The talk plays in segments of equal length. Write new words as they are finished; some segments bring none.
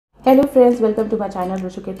Hello friends, welcome to my channel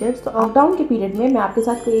रुचि के tips. तो lockdown के पीरियड में मैं आपके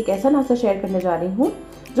साथ कोई एक ऐसा नाश्ता शेयर करने जा रही हूँ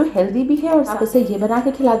जो हेल्दी भी है और आप इसे ये बना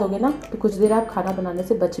के खिला दोगे ना तो कुछ देर आप खाना बनाने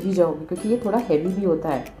से बच भी जाओगे, क्योंकि ये थोड़ा हैवी भी होता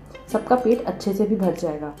है। सबका पेट अच्छे से भी भर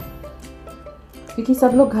जाएगा, क्योंकि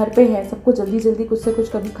सब लोग घर पे हैं, सबको जल्दी जल्दी कुछ से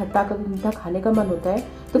कुछ, कभी खट्टा कभी मीठा खाने का मन होता है।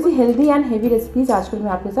 तो ऐसी हेल्दी एंड हैवी रेसिपीज आजकल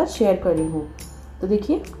मैं आपके साथ शेयर कर रही हूँ। तो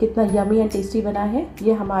देखिए कितना यमी एंड टेस्टी बना है।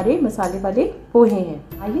 ये हमारे मसाले वाले पोहे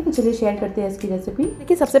हैं। आइए तो चलिए शेयर करते हैं इसकी रेसिपी।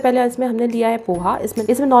 देखिए सबसे पहले इसमें हमने लिया है पोहा।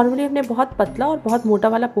 इसमें नॉर्मली हमने बहुत पतला और बहुत मोटा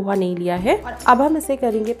वाला पोहा नहीं लिया है। और अब हम इसे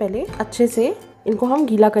करेंगे, पहले अच्छे से इनको हम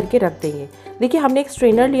गीला करके रख देंगे। देखिए हमने एक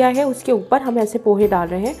स्ट्रेनर लिया है, उसके ऊपर हम ऐसे पोहे डाल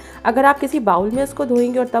रहे हैं। अगर आप किसी बाउल में उसको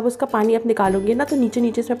धोएंगे और तब उसका पानी आप निकालोगे ना तो नीचे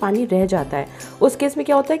नीचे इसमें पानी रह जाता है। उस केस में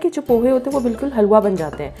क्या होता है कि जो पोहे होते हैं वो बिल्कुल हलवा बन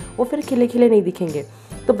जाते हैं, वो फिर खिले खिले नहीं दिखेंगे।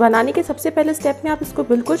 तो बनाने के सबसे पहले स्टेप में आप इसको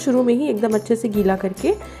बिल्कुल शुरू में ही एकदम अच्छे से गीला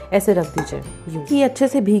करके ऐसे रख दीजिए। ये अच्छे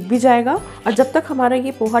से भीग भी जाएगा और जब तक हमारा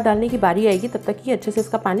ये पोहा डालने की बारी आएगी तब तक ये अच्छे से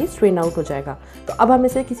इसका पानी स्ट्रेन आउट हो जाएगा। तो अब हम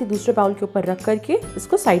इसे किसी दूसरे बाउल के ऊपर रख करके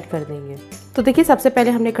इसको साइड कर देंगे। तो देखिए सबसे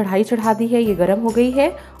पहले हमने कढ़ाई चढ़ा दी है, ये गर्म हो गई है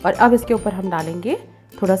और अब इसके ऊपर हम डालेंगे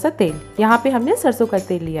थोड़ा सा तेल। यहाँ पे हमने सरसों का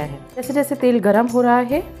तेल लिया है। जैसे जैसे तेल गर्म हो रहा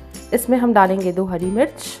है इसमें हम डालेंगे 2 हरी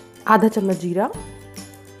मिर्च, आधा चम्मच जीरा,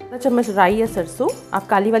 आधा चम्मच राई या सरसों, आप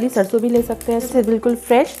काली वाली सरसों भी ले सकते हैं। इससे बिल्कुल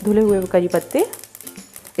फ्रेश धुले हुए करी पत्ते,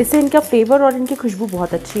 इससे इनका फ्लेवर और इनकी खुशबू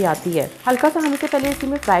बहुत अच्छी आती है। हल्का सा हम इसे पहले इसी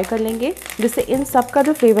में फ्राई कर लेंगे जिससे इन सब का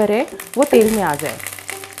जो फ्लेवर है वो तेल में आ जाए।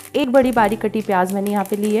 एक बड़ी बारीक कटी प्याज मैंने यहाँ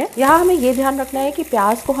पे ली है। यहाँ हमें ये ध्यान रखना है कि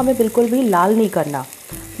प्याज को हमें बिल्कुल भी लाल नहीं करना,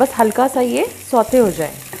 बस हल्का सा ये सौते हो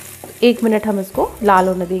जाए। 1 मिनट हम इसको लाल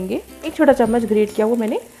होने देंगे। 1 छोटा चम्मच ग्रेट किया वो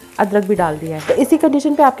मैंने अदरक भी डाल दिया है। तो इसी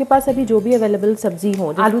कंडीशन पे आपके पास अभी जो भी अवेलेबल सब्जी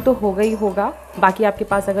हो, आलू तो होगा ही होगा, बाकी आपके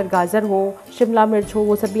पास अगर गाजर हो, शिमला मिर्च हो,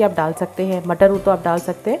 वो सब भी आप डाल सकते हैं। मटर हो तो आप डाल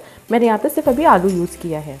सकते हैं। मैंने यहाँ पे सिर्फ अभी आलू यूज़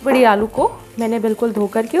किया है। बड़ी आलू को मैंने बिल्कुल धो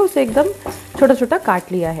करके उसे एकदम छोटा छोटा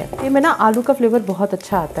काट लिया है। ये में ना आलू का फ्लेवर बहुत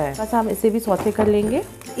अच्छा आता है। बस हम इसे भी सौते कर लेंगे।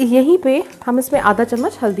 यहीं पे हम इसमें आधा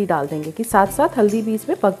चम्मच हल्दी डाल देंगे कि साथ साथ हल्दी भी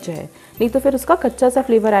इसमें पक जाए, नहीं तो फिर उसका कच्चा सा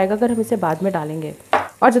फ्लेवर आएगा अगर हम इसे बाद में डालेंगे।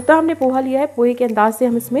 और जितना हमने पोहा लिया है पोहे के अंदाज से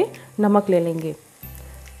हम इसमें नमक ले लेंगे।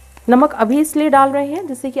 नमक अभी इसलिए डाल रहे हैं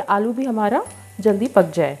जिससे कि आलू भी हमारा जल्दी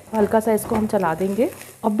पक जाए। हल्का सा इसको हम चला देंगे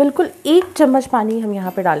और बिल्कुल 1 चम्मच पानी हम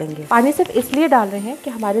यहाँ पे डालेंगे। पानी सिर्फ इसलिए डाल रहे हैं कि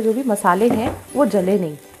हमारे जो भी मसाले हैं वो जले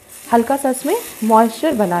नहीं, हल्का सा इसमें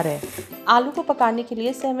मॉइस्चर बना रहे। आलू को पकाने के लिए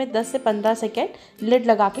इसे हमें 10 से 15 सेकेंड लिड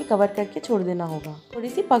लगा के कवर करके छोड़ देना होगा, थोड़ी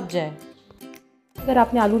सी पक जाए। अगर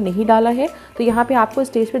आपने आलू नहीं डाला है तो यहाँ पे आपको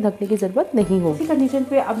स्टेज पे ढकने की जरूरत नहीं होगी। इसी कंडीशन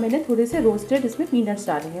पे अब मैंने थोड़े से रोस्टेड इसमें पीनट्स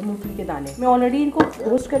डाले हैं, मूंगफली के दाने। मैं ऑलरेडी इनको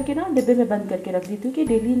रोस्ट करके ना डिब्बे में बंद करके रख दी थी कि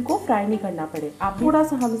डेली इनको फ्राई नहीं करना पड़े। आप थोड़ा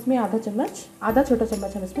सा हम इसमें आधा छोटा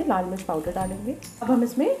चम्मच हम इसमें लाल मिर्च पाउडर डालेंगे। अब हम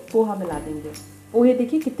इसमें पोहा मिला देंगे। पोहे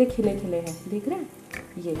देखिए कितने खिले खिले हैं, देख रहे हैं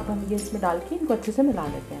ये। अब हम ये इसमें डाल के इनको अच्छे से मिला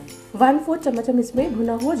लेते हैं। 1/4 चम्मच हम इसमें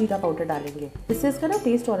भुना हुआ जीरा पाउडर डालेंगे, इससे इसका ना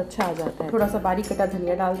टेस्ट और अच्छा आ जाता है। थोड़ा सा बारीक कटा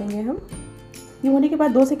धनिया डाल देंगे हम। ये होने के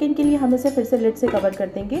बाद 2 सेकंड के लिए हम इसे फिर से लिड से कवर कर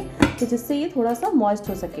देंगे तो जिससे ये थोड़ा सा मॉइस्ट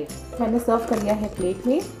हो सके। मैंने सर्व कर लिया है प्लेट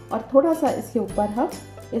में और थोड़ा सा इसके ऊपर हम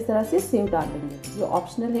इस तरह से सेव डाल देंगे। ये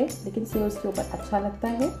ऑप्शनल है लेकिन सेव इसके ऊपर अच्छा लगता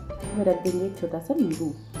है। हमें रख देंगे एक छोटा सा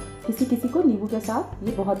नींबू। किसी किसी को नींबू के साथ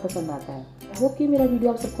ये बहुत पसंद आता है। आई होप कि मेरा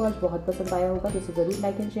वीडियो आप सबको आज बहुत पसंद आया होगा, तो इसे ज़रूर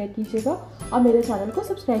लाइक एंड शेयर कीजिएगा और मेरे चैनल को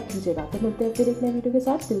सब्सक्राइब कीजिएगा। तो मिलते हैं फिर एक नए वीडियो के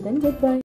साथ। Till then good bye.